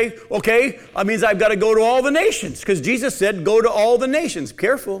would say, okay, that means I've got to go to all the nations, because Jesus said, go to all the nations.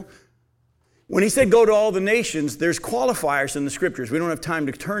 Careful. When he said go to all the nations, there's qualifiers in the scriptures. We don't have time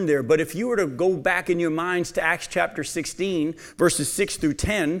to turn there, but if you were to go back in your minds to Acts chapter 16, verses 6 through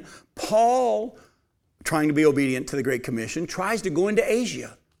 10, Paul, trying to be obedient to the Great Commission, tries to go into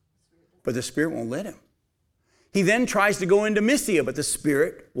Asia, but the Spirit won't let him. He then tries to go into Mysia, but the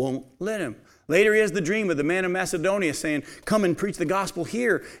Spirit won't let him. Later he has the dream of the man of Macedonia saying, come and preach the gospel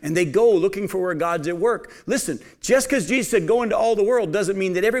here. And they go looking for where God's at work. Listen, just because Jesus said go into all the world doesn't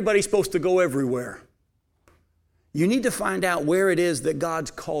mean that everybody's supposed to go everywhere. You need to find out where it is that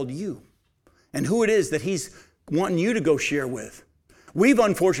God's called you and who it is that he's wanting you to go share with. We've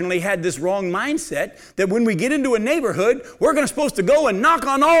unfortunately had this wrong mindset that when we get into a neighborhood, we're supposed to go and knock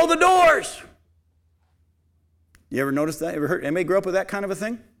on all the doors. You ever notice that? Ever heard anybody grow up with that kind of a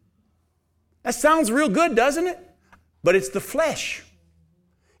thing? That sounds real good, doesn't it? But it's the flesh.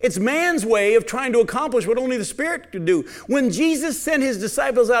 It's man's way of trying to accomplish what only the Spirit could do. When Jesus sent his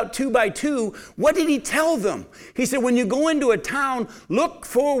disciples out 2 by 2, what did he tell them? He said, when you go into a town, look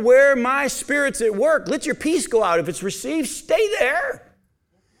for where my Spirit's at work. Let your peace go out. If it's received, stay there.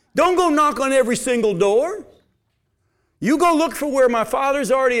 Don't go knock on every single door. You go look for where my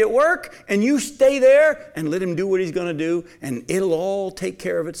Father's already at work, and you stay there and let him do what he's going to do, and it'll all take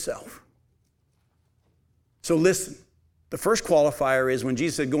care of itself. So listen, the first qualifier is when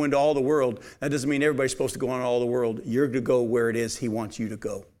Jesus said go into all the world, that doesn't mean everybody's supposed to go into all the world. You're to go where it is he wants you to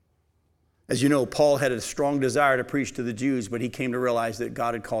go. As you know, Paul had a strong desire to preach to the Jews, but he came to realize that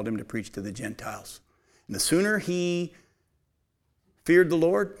God had called him to preach to the Gentiles. And the sooner he feared the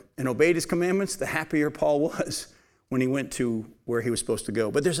Lord and obeyed his commandments, the happier Paul was when he went to where he was supposed to go.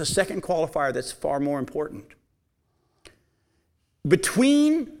 But there's a second qualifier that's far more important.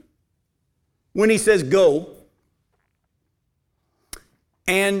 Between when he says go,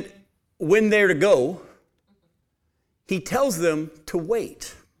 and when they're to go, he tells them to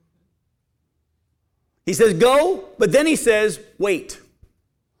wait. He says go, but then he says wait.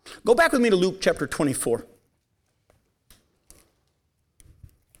 Go back with me to Luke chapter 24.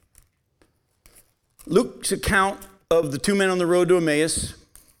 Luke's account of the 2 men on the road to Emmaus.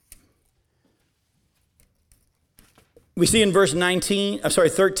 We see in verse 13,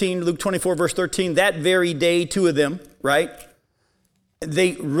 Luke 24, verse 13, that very day, 2 of them, right?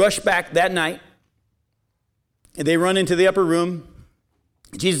 They rush back that night. And they run into the upper room.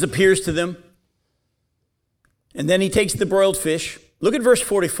 Jesus appears to them. And then he takes the broiled fish. Look at verse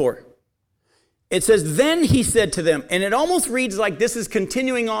 44. It says, then he said to them, and it almost reads like this is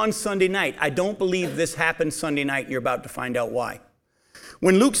continuing on Sunday night. I don't believe this happened Sunday night, and you're about to find out why.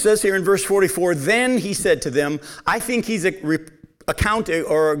 When Luke says here in verse 44, then he said to them, I think he's giving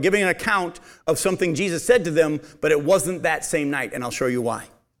an account of something Jesus said to them, but it wasn't that same night, and I'll show you why.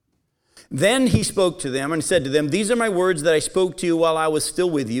 Then he spoke to them and said to them, these are my words that I spoke to you while I was still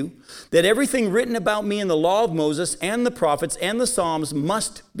with you, that everything written about me in the law of Moses and the prophets and the Psalms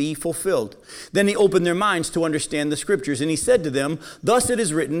must be fulfilled. Then he opened their minds to understand the scriptures, and he said to them, thus it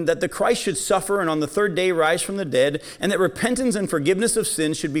is written that the Christ should suffer and on the third day rise from the dead, and that repentance and forgiveness of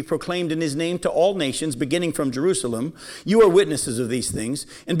sins should be proclaimed in his name to all nations, beginning from Jerusalem. You are witnesses of these things.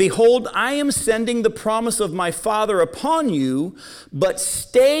 And behold, I am sending the promise of my Father upon you, but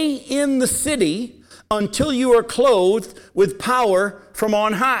stay in the city until you are clothed with power from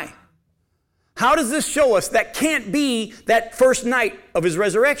on high. How does this show us that can't be that first night of his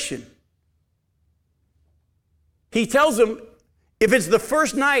resurrection? He tells them, if it's the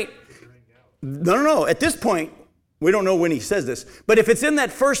first night, no. At this point, we don't know when he says this, but if it's in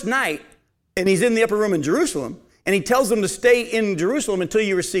that first night and he's in the upper room in Jerusalem and he tells them to stay in Jerusalem until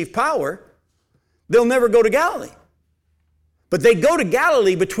you receive power, they'll never go to Galilee. But they go to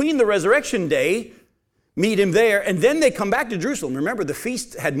Galilee between the resurrection day, meet him there, and then they come back to Jerusalem. Remember, the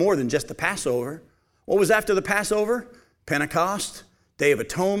feast had more than just the Passover. What was after the Passover? Pentecost, Day of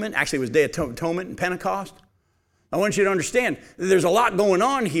Atonement. Actually, it was Day of Atonement and Pentecost. I want you to understand, there's a lot going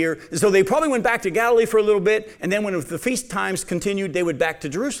on here. So they probably went back to Galilee for a little bit, and then when the feast times continued, they went back to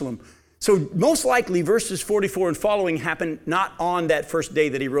Jerusalem. So most likely, verses 44 and following happened not on that first day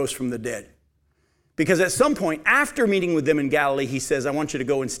that he rose from the dead. Because at some point, after meeting with them in Galilee, he says, I want you to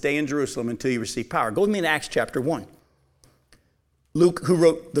go and stay in Jerusalem until you receive power. Go with me in Acts chapter 1. Luke, who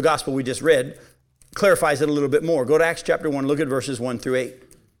wrote the gospel we just read, clarifies it a little bit more. Go to Acts chapter 1, look at verses 1 through 8.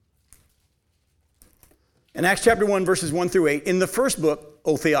 In Acts chapter 1, verses 1 through 8, in the first book,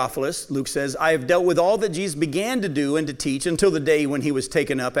 O Theophilus, Luke says, I have dealt with all that Jesus began to do and to teach until the day when he was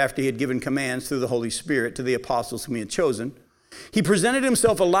taken up after he had given commands through the Holy Spirit to the apostles whom he had chosen. He presented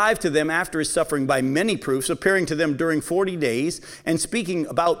himself alive to them after his suffering by many proofs, appearing to them during 40 days and speaking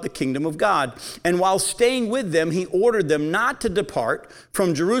about the kingdom of God. And while staying with them, he ordered them not to depart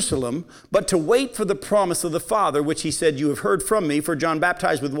from Jerusalem, but to wait for the promise of the Father, which he said, you have heard from me, for John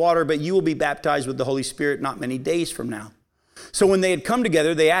baptized with water, but you will be baptized with the Holy Spirit not many days from now. So when they had come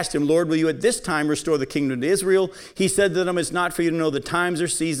together, they asked him, Lord, will you at this time restore the kingdom to Israel? He said to them, it's not for you to know the times or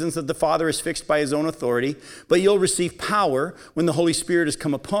seasons that the Father has fixed by his own authority, but you'll receive power when the Holy Spirit has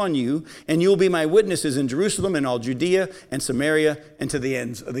come upon you, and you'll be my witnesses in Jerusalem and all Judea and Samaria and to the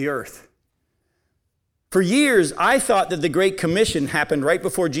ends of the earth. For years, I thought that the Great Commission happened right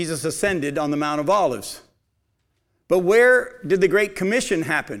before Jesus ascended on the Mount of Olives. But where did the Great Commission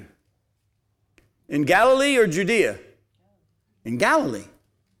happen? In Galilee or Judea? In Galilee.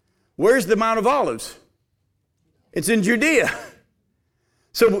 Where's the Mount of Olives? It's in Judea.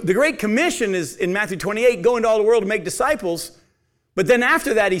 So the Great Commission is in Matthew 28, go into all the world and make disciples. But then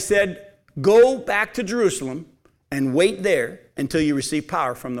after that, he said, go back to Jerusalem and wait there until you receive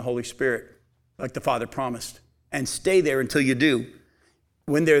power from the Holy Spirit, like the Father promised. And stay there until you do.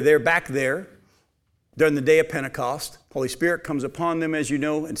 When they're back there, during the day of Pentecost, Holy Spirit comes upon them, as you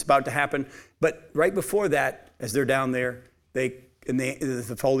know, it's about to happen. But right before that, as they're down there,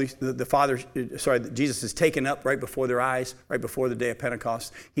 Jesus is taken up right before their eyes, right before the day of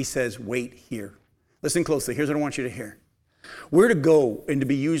Pentecost. He says, wait here. Listen closely. Here's what I want you to hear. We're to go and to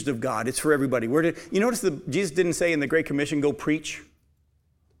be used of God. It's for everybody. You notice Jesus didn't say in the Great Commission, go preach.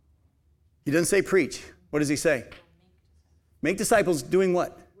 He doesn't say preach. What does he say? Make disciples doing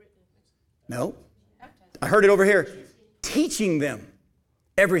what? No. I heard it over here. Teaching them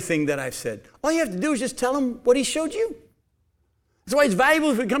everything that I've said. All you have to do is just tell them what he showed you. That's why it's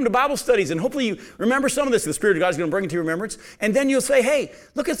valuable if we come to Bible studies, and hopefully you remember some of this. The Spirit of God is going to bring it to your remembrance. And then you'll say, hey,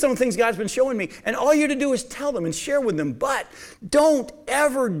 look at some of the things God's been showing me. And all you have to do is tell them and share with them. But don't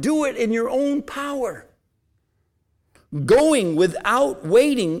ever do it in your own power. Going without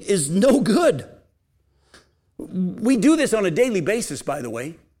waiting is no good. We do this on a daily basis, by the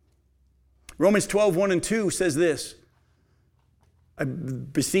way. Romans 12, 1 and 2 says this. I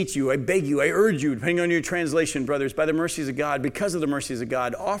beseech you, I beg you, I urge you, depending on your translation, brothers, by the mercies of God, because of the mercies of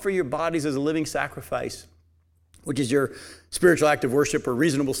God, offer your bodies as a living sacrifice, which is your spiritual act of worship or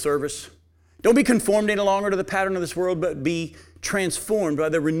reasonable service. Don't be conformed any longer to the pattern of this world, but be transformed by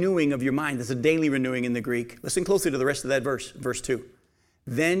the renewing of your mind. That's a daily renewing in the Greek. Listen closely to the rest of that verse, verse 2.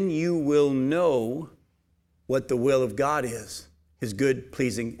 Then you will know what the will of God is, his good,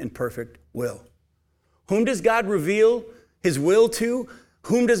 pleasing, and perfect will. Whom does God reveal his will to?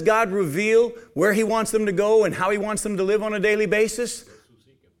 Whom does God reveal where he wants them to go and how he wants them to live on a daily basis?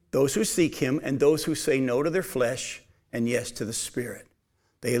 Those who seek him and those who say no to their flesh and yes to the Spirit.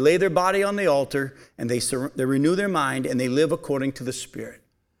 They lay their body on the altar and they renew their mind and they live according to the Spirit.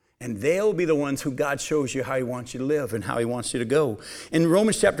 And they'll be the ones who God shows you how he wants you to live and how he wants you to go. In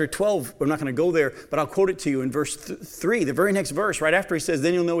Romans chapter 12, we're not going to go there, but I'll quote it to you in verse 3, the very next verse, right after he says,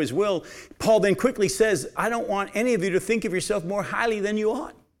 then you'll know his will. Paul then quickly says, I don't want any of you to think of yourself more highly than you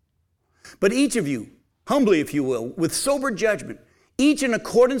ought. But each of you, humbly if you will, with sober judgment, each in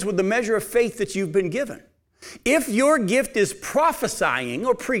accordance with the measure of faith that you've been given. If your gift is prophesying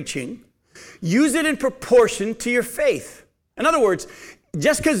or preaching, use it in proportion to your faith. In other words,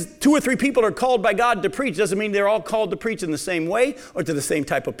 just because 2 or 3 people are called by God to preach doesn't mean they're all called to preach in the same way or to the same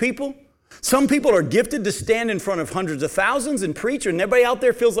type of people. Some people are gifted to stand in front of hundreds of thousands and preach, and everybody out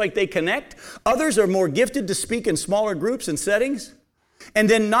there feels like they connect. Others are more gifted to speak in smaller groups and settings. And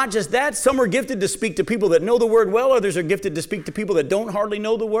then not just that, some are gifted to speak to people that know the word well. Others are gifted to speak to people that don't hardly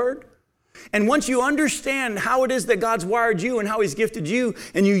know the word. And once you understand how it is that God's wired you and how he's gifted you,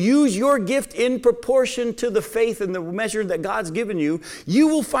 and you use your gift in proportion to the faith and the measure that God's given you, you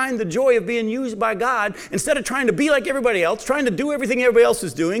will find the joy of being used by God. Instead of trying to be like everybody else, trying to do everything everybody else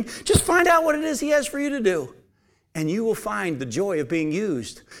is doing, just find out what it is he has for you to do. And you will find the joy of being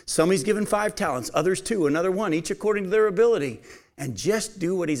used. Some he's given 5 talents, others 2, another 1, each according to their ability. And just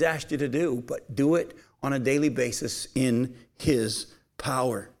do what he's asked you to do, but do it on a daily basis in his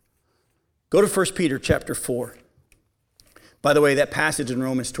power. Go to 1 Peter chapter 4. By the way, that passage in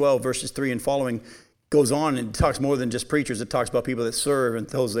Romans 12, verses 3 and following goes on and talks more than just preachers. It talks about people that serve and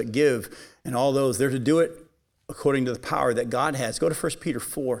those that give and all those. They're to do it according to the power that God has. Go to 1 Peter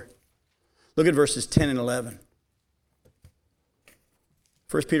 4. Look at verses 10 and 11.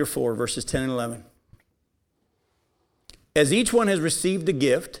 1 Peter 4, verses 10 and 11. As each one has received a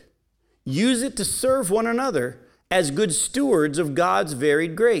gift, use it to serve one another as good stewards of God's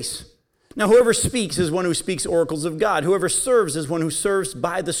varied grace. Now, whoever speaks is one who speaks oracles of God. Whoever serves is one who serves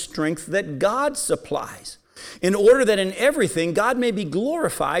by the strength that God supplies, in order that in everything God may be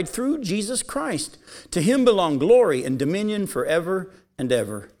glorified through Jesus Christ. To him belong glory and dominion forever and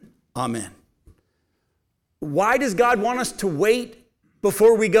ever. Amen. Why does God want us to wait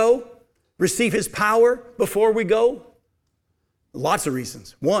before we go? Receive his power before we go? Lots of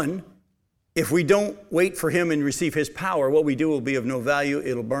reasons. One, if we don't wait for him and receive his power, what we do will be of no value.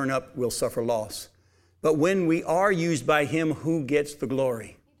 It'll burn up. We'll suffer loss. But when we are used by him, who gets the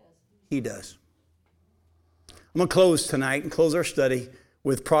glory? He does. I'm going to close tonight and close our study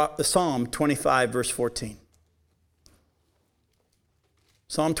with Psalm 25, verse 14.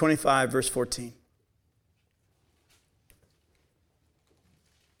 Psalm 25, verse 14.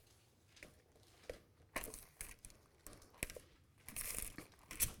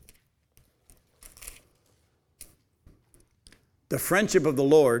 The friendship of the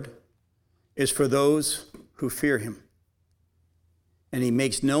Lord is for those who fear him, and he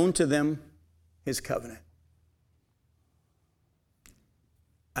makes known to them his covenant.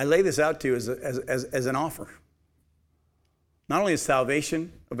 I lay this out to you as an offer. Not only is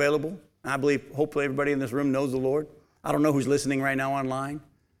salvation available, I believe hopefully everybody in this room knows the Lord. I don't know who's listening right now online.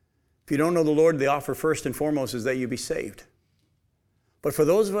 If you don't know the Lord, the offer first and foremost is that you be saved. But for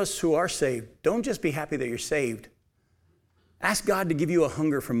those of us who are saved, don't just be happy that you're saved. Ask God to give you a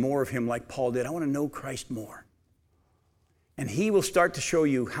hunger for more of him like Paul did. I want to know Christ more. And he will start to show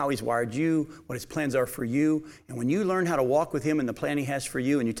you how he's wired you, what his plans are for you. And when you learn how to walk with him and the plan he has for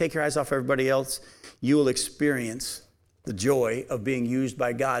you, and you take your eyes off everybody else, you will experience the joy of being used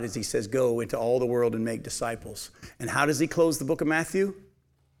by God as he says, go into all the world and make disciples. And how does he close the book of Matthew?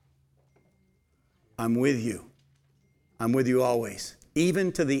 I'm with you. I'm with you always,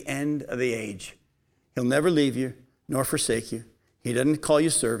 even to the end of the age. He'll never leave you nor forsake you. He doesn't call you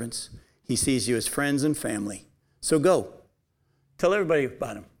servants. He sees you as friends and family. So go. Tell everybody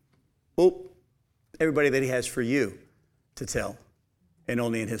about him. Oh, everybody that he has for you to tell, and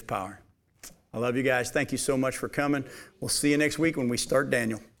only in his power. I love you guys. Thank you so much for coming. We'll see you next week when we start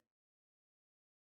Daniel.